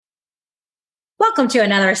Welcome to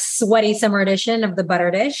another sweaty summer edition of The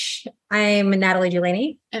Butter Dish. I'm Natalie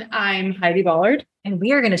Delaney. And I'm Heidi Ballard. And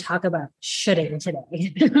we are going to talk about shoulding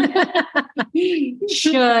today.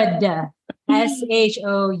 Should. S-H-O-U-L-D.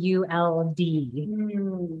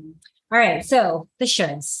 All right. So the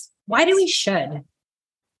shoulds. Why do we should?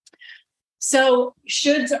 So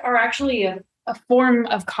shoulds are actually a form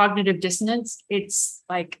of cognitive dissonance. It's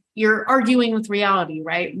like you're arguing with reality,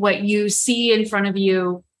 right? What you see in front of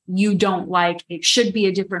you, you don't like. It should be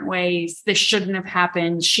a different way. This shouldn't have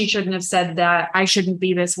happened. She shouldn't have said that. I shouldn't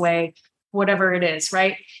be this way, whatever it is,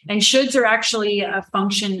 right? And shoulds are actually a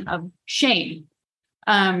function of shame.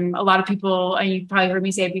 A lot of people, and you've probably heard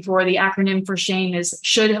me say it before, the acronym for shame is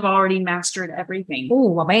should have already mastered everything. Ooh,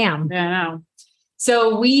 well, bam. Yeah, I know.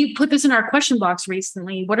 So we put this in our question box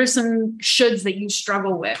recently. What are some shoulds that you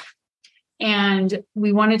struggle with? And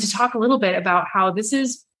we wanted to talk a little bit about how this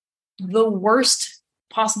is the worst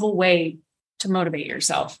possible way to motivate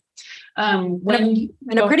yourself. And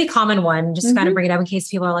a pretty common one, just to kind of bring it up in case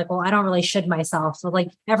people are like, well, I don't really should myself. So like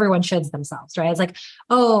everyone shoulds themselves, right? It's like,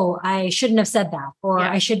 oh, I shouldn't have said that, or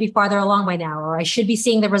I should be farther along by now, or I should be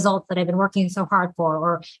seeing the results that I've been working so hard for,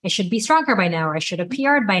 or I should be stronger by now, or I should have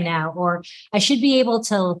PR'd by now, or I should be able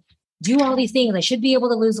to do all these things. I should be able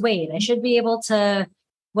to lose weight. I should be able to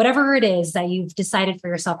whatever it is that you've decided for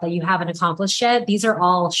yourself that you haven't accomplished yet. These are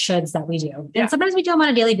all shoulds that we do. And sometimes we do them on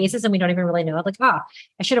a daily basis and we don't even really know it. Like, I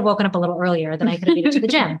should have woken up a little earlier than I could have made it to the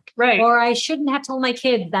gym. Right. Or I shouldn't have told my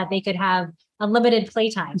kids that they could have unlimited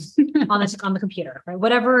playtime on the computer, right?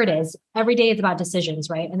 Whatever it is, every day is about decisions,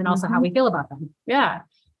 right? And then also how we feel about them. Yeah.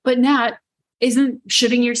 But Nat, isn't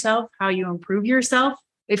shoulding yourself how you improve yourself?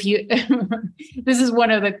 If you, this is one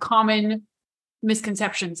of the common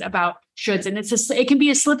misconceptions about shoulds, and it can be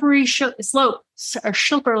a slippery slope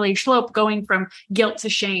going from guilt to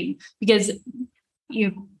shame, because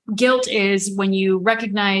guilt is when you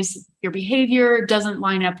recognize your behavior doesn't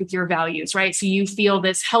line up with your values, right? So you feel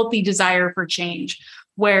this healthy desire for change,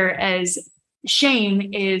 whereas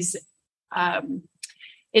shame is a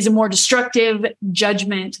more destructive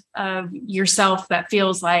judgment of yourself that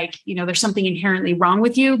feels like, there's something inherently wrong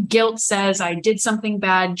with you. Guilt says I did something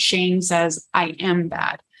bad. Shame says I am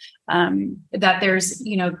bad. That there's,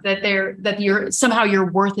 that somehow your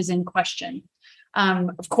worth is in question.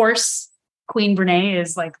 Of course, Queen Brene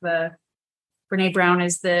is like Brene Brown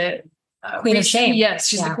is the queen of shame. Yes.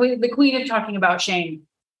 She's the queen of talking about shame.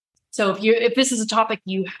 So if this is a topic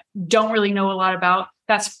you don't really know a lot about,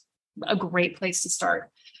 that's a great place to start.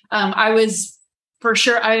 I was for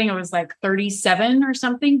sure, I think it was like 37 or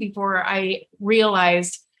something before I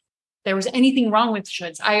realized there was anything wrong with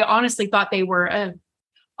shoulds. I honestly thought they were a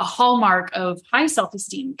hallmark of high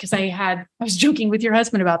self-esteem, because I was joking with your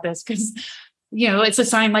husband about this, because, it's a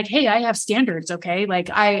sign like, hey, I have standards. Okay. Like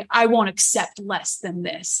I won't accept less than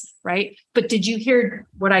this. Right. But did you hear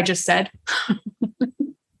what I just said?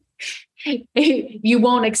 You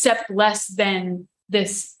won't accept less than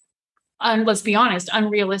this. Let's be honest,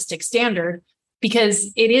 unrealistic standard,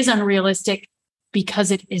 because it is unrealistic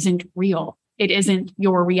because it isn't real. It isn't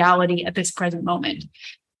your reality at this present moment.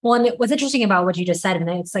 Well, and what's interesting about what you just said, and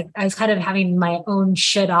it's like, I was kind of having my own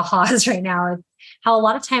should ahas right now, how a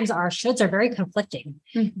lot of times our shoulds are very conflicting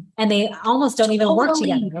and they almost don't even work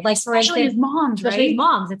together. Like especially as moms, right? As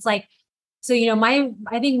moms, it's like, so,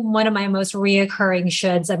 I think one of my most reoccurring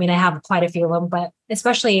shoulds, I mean, I have quite a few of them, but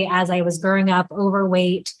especially as I was growing up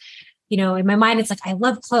overweight, in my mind, it's like, I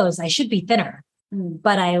love clothes. I should be thinner,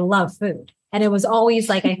 but I love food. And it was always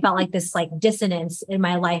like, I felt like this like dissonance in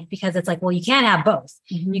my life, because it's like, well, you can't have both.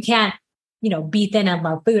 You can't, be thin and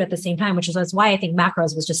love food at the same time, which is why I think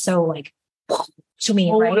macros was just so like to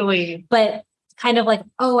me, totally. Right? But kind of like,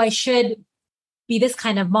 oh, I should be this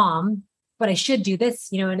kind of mom, but I should do this,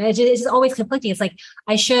 and it's just always conflicting. It's like,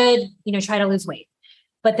 I should, try to lose weight,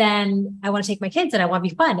 but then I want to take my kids and I want to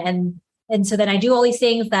be fun. And so then I do all these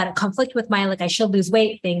things that conflict with my, like, I should lose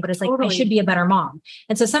weight thing, but it's like, I should be a better mom.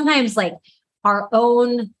 And so sometimes like our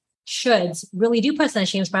own shoulds really do put us in a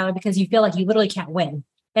shame spiral, because you feel like you literally can't win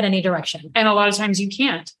in any direction. And a lot of times you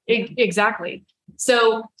can't. Exactly.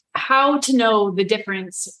 So how to know the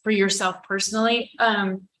difference for yourself personally?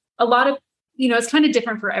 A lot of, it's kind of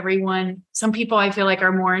different for everyone. Some people I feel like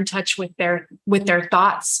are more in touch with their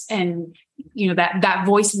thoughts, and, that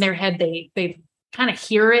voice in their head, they kind of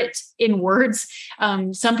hear it in words.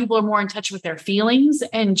 Some people are more in touch with their feelings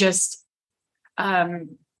and just the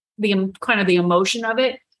emotion of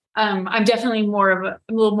it. I'm definitely a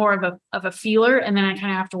little more of a feeler, and then I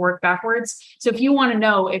kind of have to work backwards. So if you want to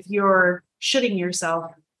know if you're shoulding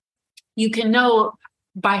yourself, you can know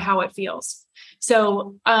by how it feels.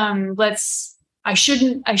 So let's I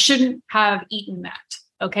shouldn't have eaten that.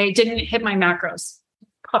 Okay. It didn't hit my macros.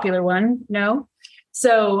 Popular one. No.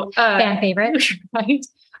 So, fan favorite, right?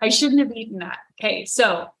 I shouldn't have eaten that. Okay.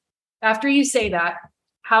 So after you say that,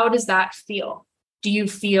 how does that feel? Do you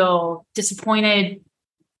feel disappointed,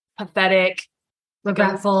 pathetic,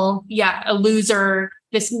 regretful? A loser.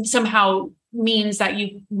 This somehow means that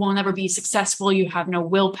you will never be successful. You have no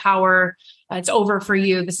willpower. It's over for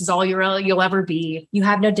you. This is all you'll ever be. You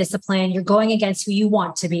have no discipline. You're going against who you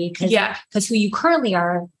want to be because who you currently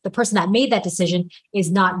are, the person that made that decision,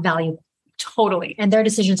 is not valuable. Totally. And their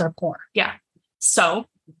decisions are poor. Yeah. So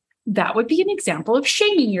that would be an example of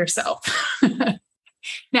shaming yourself.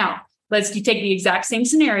 Now, let's take the exact same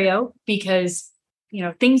scenario, because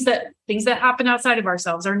things that happen outside of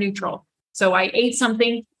ourselves are neutral. So I ate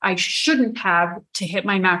something I shouldn't have to hit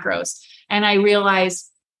my macros, and I realized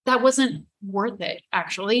that wasn't worth it.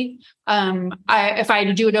 Actually, if I had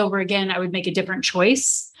to do it over again, I would make a different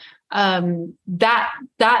choice. That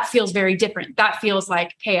feels very different. That feels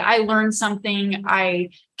like, hey, I learned something. I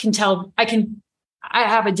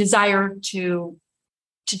have a desire to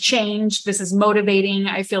change. This is motivating.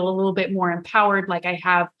 I feel a little bit more empowered. Like I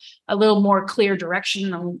have a little more clear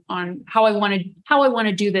direction on how I want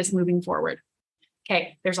to do this moving forward.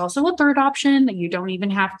 Okay. There's also a third option that you don't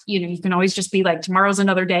even have to, you can always just be like, tomorrow's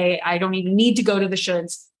another day. I don't even need to go to the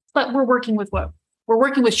shoulds, but we're working with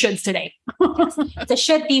shoulds today. It's a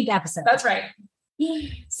should themed episode. That's right.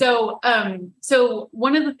 So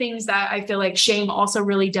one of the things that I feel like shame also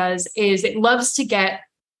really does is it loves to get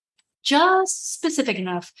just specific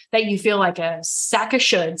enough that you feel like a sack of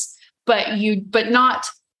shoulds, but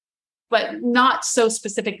not so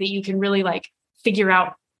specific that you can really like figure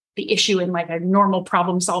out the issue in like a normal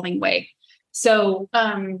problem solving way. So,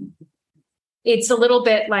 it's a little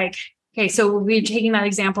bit like, okay, so we're taking that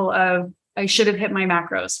example of I should have hit my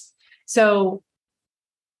macros. So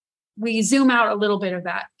we zoom out a little bit of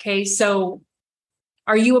that. Okay. So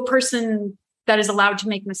are you a person that is allowed to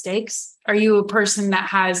make mistakes? Are you a person that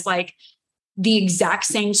has like the exact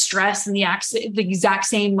same stress and the exact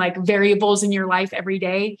same like variables in your life every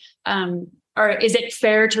day? Or is it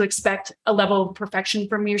fair to expect a level of perfection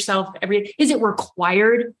from yourself is it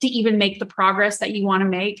required to even make the progress that you want to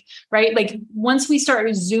make? Right? Like once we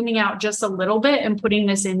start zooming out just a little bit and putting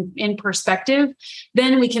this in perspective,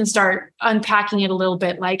 then we can start unpacking it a little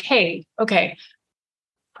bit like, hey, okay,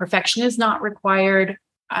 perfection is not required.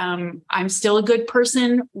 I'm still a good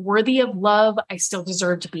person, worthy of love. I still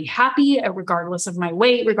deserve to be happy, regardless of my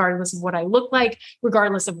weight, regardless of what I look like,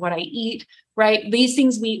 regardless of what I eat, right? These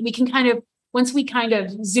things we can kind of, once we kind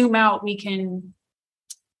of zoom out, we can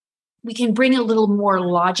bring a little more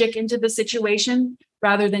logic into the situation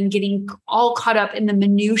rather than getting all caught up in the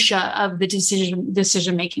minutia of the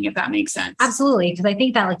decision making, if that makes sense. Absolutely. Because I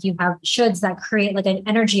think that like you have shoulds that create like an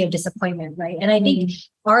energy of disappointment, right? And I think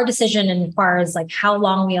our decision as far as like how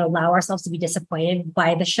long we allow ourselves to be disappointed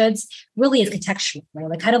by the shoulds really is contextual, right?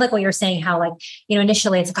 Like kind of like what you're saying, how like,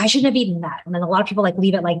 initially it's like, I shouldn't have eaten that. And then a lot of people like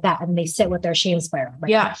leave it like that and they sit with their shame spiral. Like,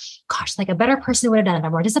 yeah. Gosh, like a better person would have done it. A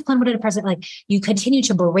more disciplined would have done it. Like you continue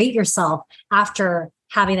to berate yourself after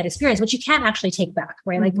having that experience, which you can't actually take back,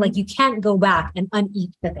 right? Like you can't go back and uneat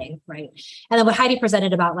the thing, right? And then what Heidi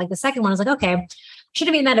presented about like the second one was like, okay, should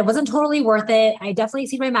have been that it wasn't totally worth it. I definitely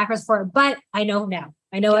exceeded my macros for it, but I know now.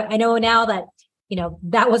 I know now that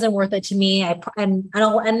that wasn't worth it to me. And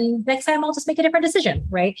next time I'll just make a different decision,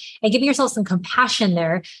 right? And giving yourself some compassion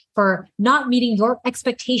there for not meeting your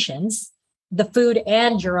expectations, the food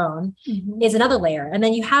and your own, is another layer. And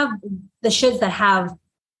then you have the shoulds that have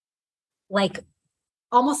like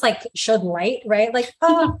almost like should light, right? Like,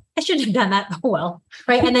 oh, I shouldn't have done that. Oh, well,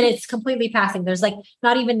 right. And then it's completely passing. There's like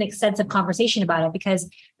not even an extensive conversation about it, because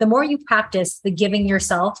the more you practice the giving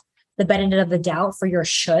yourself the benefit of the doubt for your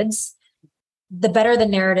shoulds, the better the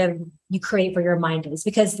narrative you create for your mind is.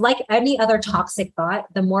 Because like any other toxic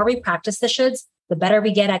thought, the more we practice the shoulds, the better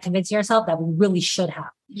we get at convincing ourselves that we really should have.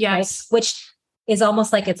 Yes. Right? Which is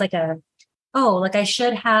almost like, it's like I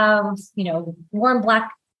should have, worn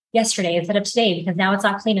black yesterday instead of today because now it's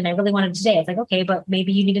not clean and I really wanted today. It's like, okay, but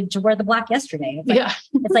maybe you needed to wear the black yesterday.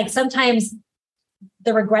 It's like sometimes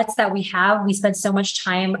the regrets that we have, we spend so much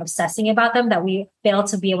time obsessing about them that we fail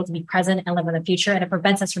to be able to be present and live in the future. And it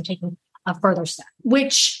prevents us from taking a further step.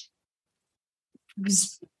 Which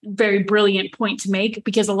is a very brilliant point to make,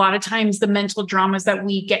 because a lot of times the mental dramas that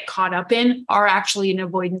we get caught up in are actually an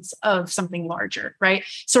avoidance of something larger, right?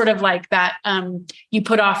 Sort of like that, you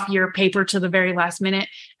put off your paper to the very last minute,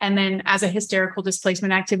 and then as a hysterical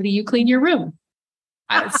displacement activity, you clean your room.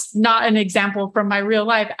 It's not an example from my real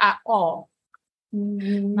life at all.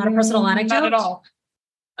 Not a personal anecdote? Not at all.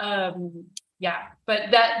 Yeah.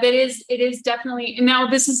 But it is definitely, and now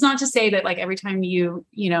this is not to say that like every time you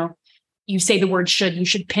say the word should, you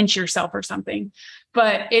should pinch yourself or something,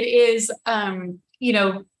 but it is,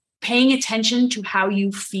 paying attention to how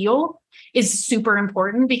you feel is super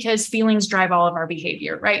important because feelings drive all of our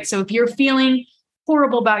behavior, right? So if you're feeling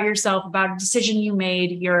horrible about yourself, about a decision you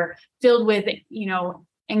made, you're filled with,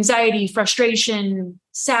 anxiety, frustration,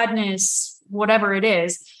 sadness, whatever it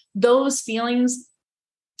is, those feelings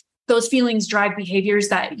drive behaviors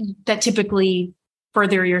that typically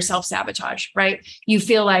further your self-sabotage, right? You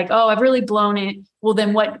feel like, oh, I've really blown it. Well,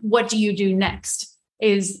 then what do you do next?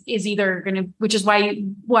 Is either going to, which is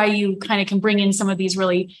why you kind of can bring in some of these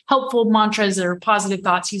really helpful mantras or positive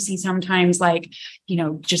thoughts you see sometimes, like,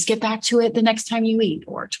 just get back to it the next time you eat,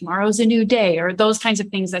 or tomorrow's a new day, or those kinds of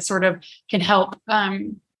things that sort of can help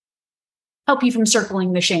you from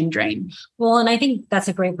circling the shame drain. Well, and I think that's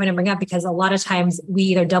a great point to bring up, because a lot of times we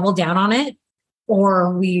either double down on it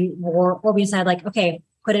or we decide like, okay,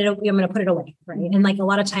 I'm going to put it away. Right. And like a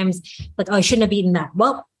lot of times like, oh, I shouldn't have eaten that.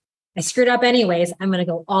 Well, I screwed up anyways. I'm going to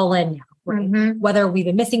go all in now. Right. Mm-hmm. Whether we've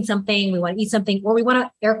been missing something, we want to eat something, or we want to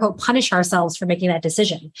air quote punish ourselves for making that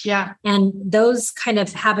decision. Yeah. And those kind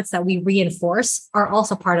of habits that we reinforce are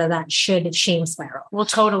also part of that should shame spiral. Well,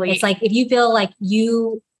 totally. It's like, if you feel like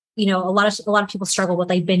a lot of people struggle with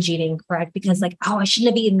like binge eating, correct? Because like, oh, I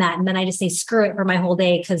shouldn't have eaten that. And then I just say, screw it for my whole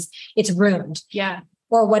day because it's ruined. Yeah.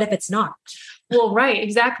 Or what if it's not? Well, right.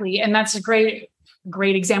 Exactly. And that's a great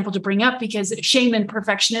example to bring up, because shame and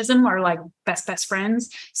perfectionism are like best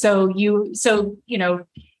friends. So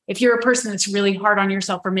if you're a person that's really hard on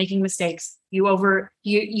yourself for making mistakes, you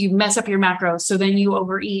mess up your macros. So then you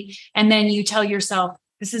overeat, and then you tell yourself,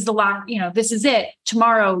 this is the last, this is it.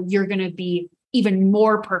 Tomorrow you're going to be even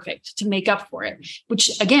more perfect to make up for it,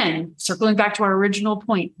 which again, circling back to our original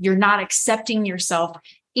point, you're not accepting yourself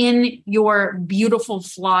in your beautiful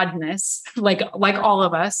flawedness, like all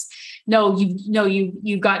of us. No,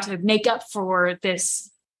 you've got to make up for this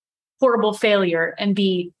horrible failure and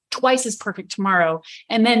be twice as perfect tomorrow.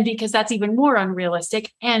 And then, because that's even more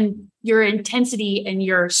unrealistic and your intensity and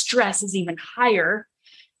your stress is even higher,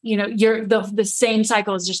 the same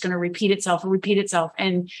cycle is just going to repeat itself.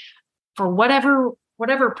 And for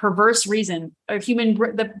whatever perverse reason,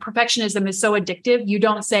 the perfectionism is so addictive. You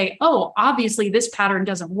don't say, oh, obviously this pattern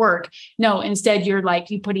doesn't work. No, instead you're like,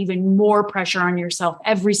 you put even more pressure on yourself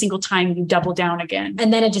every single time you double down again.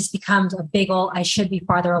 And then it just becomes a big old, I should be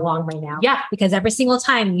farther along right now. Yeah. Because every single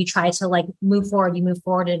time you try to like move forward in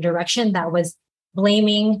a direction that was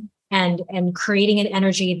blaming and creating an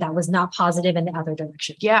energy that was not positive in the other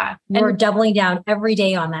direction. Yeah. We're doubling down every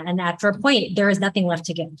day on that. And after a point, there is nothing left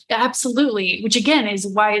to give. Absolutely. Which again is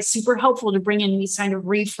why it's super helpful to bring in these kind of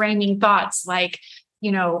reframing thoughts. Like,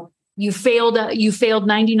 you failed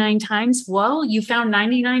 99 times. Well, you found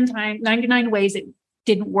 99 ways it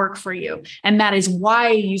didn't work for you. And that is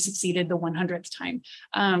why you succeeded the 100th time.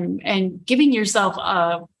 And giving yourself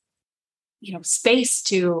space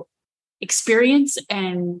to experience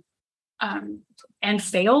and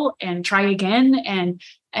fail and try again.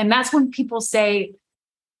 And that's when people say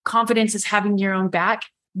confidence is having your own back.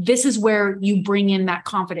 This is where you bring in that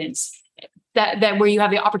confidence, that where you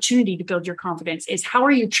have the opportunity to build your confidence, is how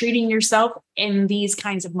are you treating yourself in these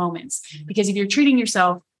kinds of moments? Because if you're treating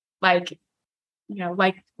yourself like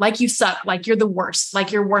you suck, like you're the worst,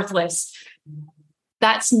 like you're worthless,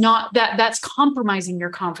 that's compromising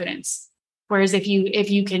your confidence. Whereas if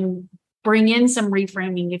you can bring in some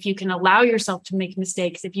reframing, if you can allow yourself to make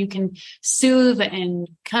mistakes, if you can soothe and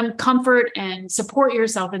comfort and support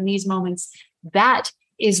yourself in these moments, that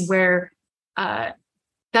is where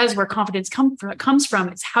confidence comes from.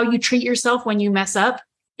 It's how you treat yourself when you mess up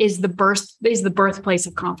is the birthplace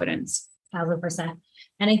of confidence. 1,000%.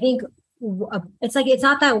 And I think it's like, it's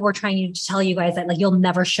not that we're trying to tell you guys that like you'll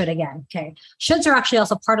never should again. Okay. Shoulds are actually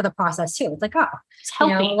also part of the process too. It's like, oh, it's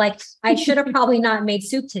healthy. Like I should have probably not made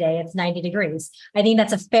soup today. It's 90 degrees. I think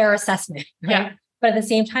that's a fair assessment. Right? Yeah. But at the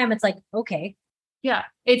same time, it's like, okay. Yeah.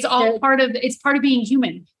 It's all part of being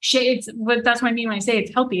human. That's what I mean when I say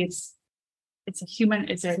it's healthy. It's a human,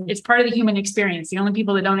 it's part of the human experience. The only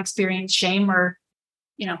people that don't experience shame are,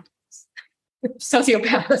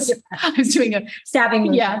 sociopaths. I was doing a stabbing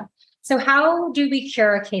movement. Yeah. So how do we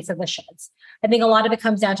cure a case of the shoulds? I think a lot of it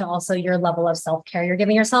comes down to also your level of self-care you're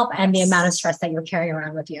giving yourself and the amount of stress that you're carrying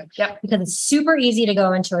around with you. Yep. Because it's super easy to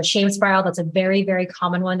go into a shame spiral. That's a very, very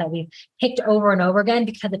common one that we've picked over and over again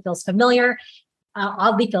because it feels familiar.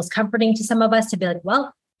 Oddly feels comforting to some of us to be like,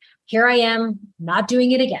 well, here I am not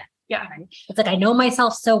doing it again. Yeah. Right? It's like, I know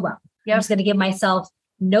myself so well. Yep. I'm just going to give myself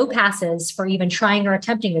no passes for even trying or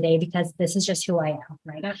attempting the day because this is just who I am,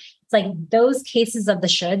 right? It's like those cases of the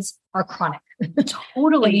shoulds are chronic.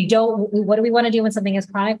 Totally. What do we want to do when something is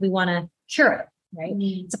chronic? We want to cure it,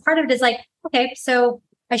 right? So part of it is like, okay, so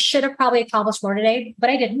I should have probably accomplished more today, but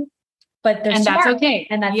I didn't. But there's tomorrow. That's okay.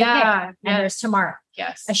 And that's okay. And there's tomorrow.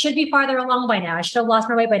 Yes. I should be farther along by now. I should have lost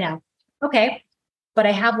my weight by now. Okay. But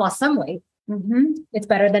I have lost some weight. It's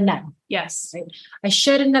better than none. Yes. Right? I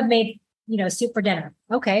shouldn't have made, soup for dinner.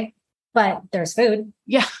 Okay. But there's food.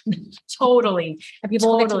 Yeah. Totally. And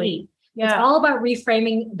people get to eat. Yeah. It's all about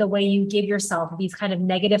reframing the way you give yourself these kind of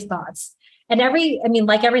negative thoughts. And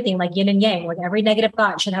like everything, like yin and yang, like every negative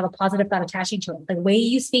thought should have a positive thought attaching to it. The way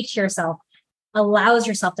you speak to yourself allows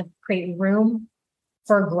yourself to create room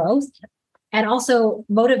for growth and also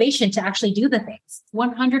motivation to actually do the things.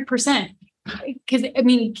 100%. Because I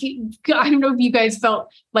don't know if you guys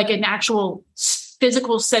felt like an actual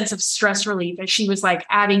physical sense of stress relief as she was like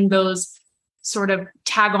adding those sort of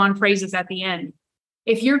tag on phrases at the end.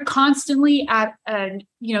 If you're constantly at,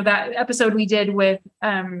 that episode we did with,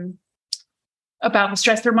 about the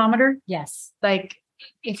stress thermometer. Yes. Like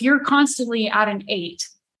if you're constantly at an 8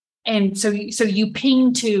 and so you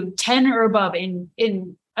ping to 10 or above in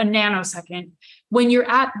a nanosecond, when you're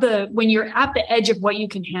at the edge of what you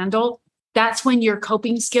can handle, that's when your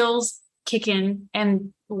coping skills kick in.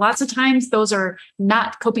 And lots of times those are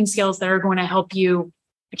not coping skills that are going to help you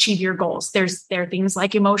achieve your goals. There are things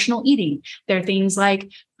like emotional eating. There are things like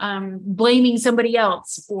blaming somebody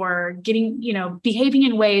else or behaving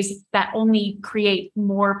in ways that only create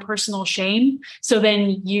more personal shame. So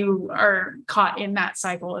then you are caught in that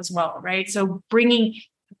cycle as well, right? So bringing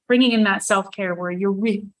in that self-care where you're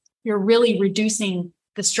really reducing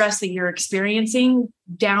the stress that you're experiencing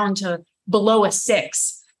down to below a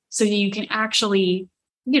 6, so that you can actually,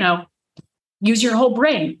 use your whole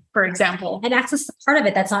brain, for example. And access the part of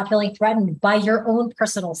it that's not feeling threatened by your own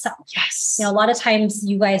personal self. Yes. A lot of times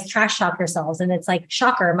you guys trash talk yourselves and it's like,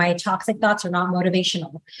 shocker, my toxic thoughts are not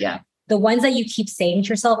motivational. Yeah. The ones that you keep saying to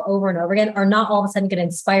yourself over and over again are not all of a sudden going to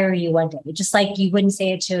inspire you one day. Just like you wouldn't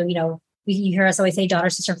say it to, you hear us always say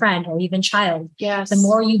daughter, sister, friend, or even child. Yes. The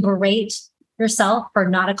more you berate yourself for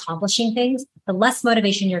not accomplishing things, the less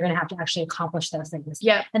motivation you're going to have to actually accomplish those things.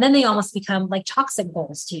 Yeah. And then they almost become like toxic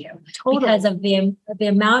goals to you. Totally. Because of the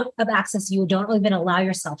amount of access you don't even allow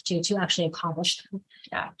yourself to actually accomplish them.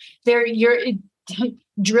 Yeah.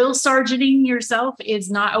 Drill sergeanting yourself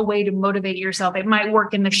is not a way to motivate yourself. It might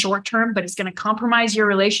work in the short term, but it's going to compromise your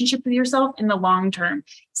relationship with yourself in the long term.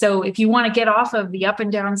 So if you want to get off of the up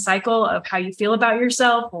and down cycle of how you feel about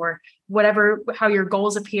yourself or whatever, how your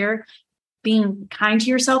goals appear, being kind to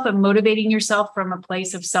yourself and motivating yourself from a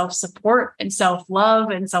place of self-support and self-love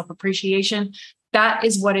and self-appreciation, that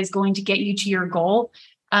is what is going to get you to your goal.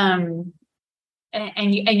 And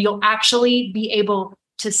you'll actually be able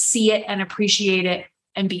to see it and appreciate it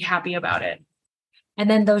and be happy about it. And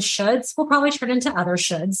then those shoulds will probably turn into other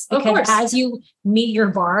shoulds because as you meet your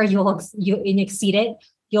bar, you exceed it.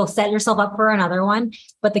 You'll set yourself up for another one.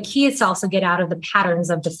 But the key is to also get out of the patterns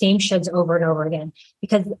of the same shoulds over and over again,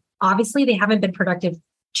 because obviously they haven't been productive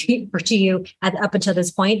to you up until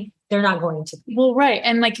this point. They're not going to be. Well, right.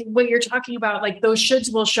 And like what you're talking about, like those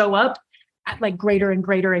shoulds will show up at like greater and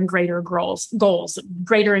greater and greater goals,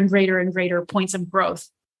 greater and greater and greater points of growth.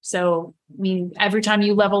 So, every time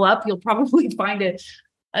you level up, you'll probably find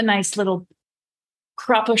a nice little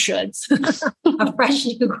crop of shoulds. A fresh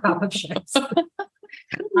new crop of shoulds.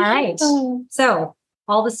 All right. So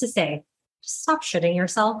all this to say, stop shitting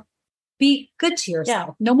yourself. Be good to yourself.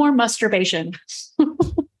 Yeah. No more masturbation.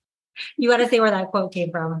 You got to say where that quote came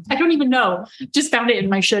from. I don't even know. Just found it in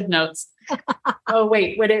my should notes. Oh,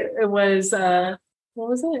 wait. It was, what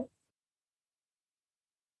was it?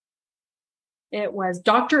 It was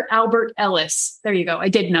Dr. Albert Ellis. There you go. I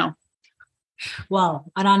did know.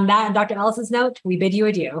 Well, and on that, Dr. Ellis's note, we bid you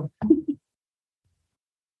adieu.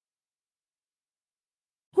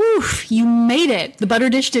 Whew, you made it. The butter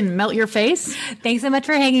dish didn't melt your face. Thanks so much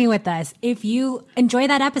for hanging with us. If you enjoyed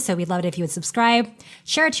that episode, we'd love it if you would subscribe,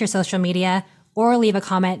 share it to your social media, or leave a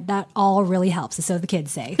comment. That all really helps, so the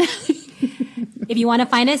kids say. If you want to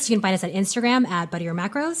find us, you can find us at Instagram at Butter Your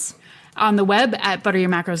Macros. On the web at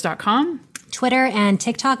butteryourmacros.com. Twitter and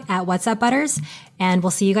TikTok at What's Up Butters. And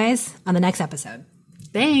we'll see you guys on the next episode.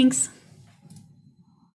 Thanks.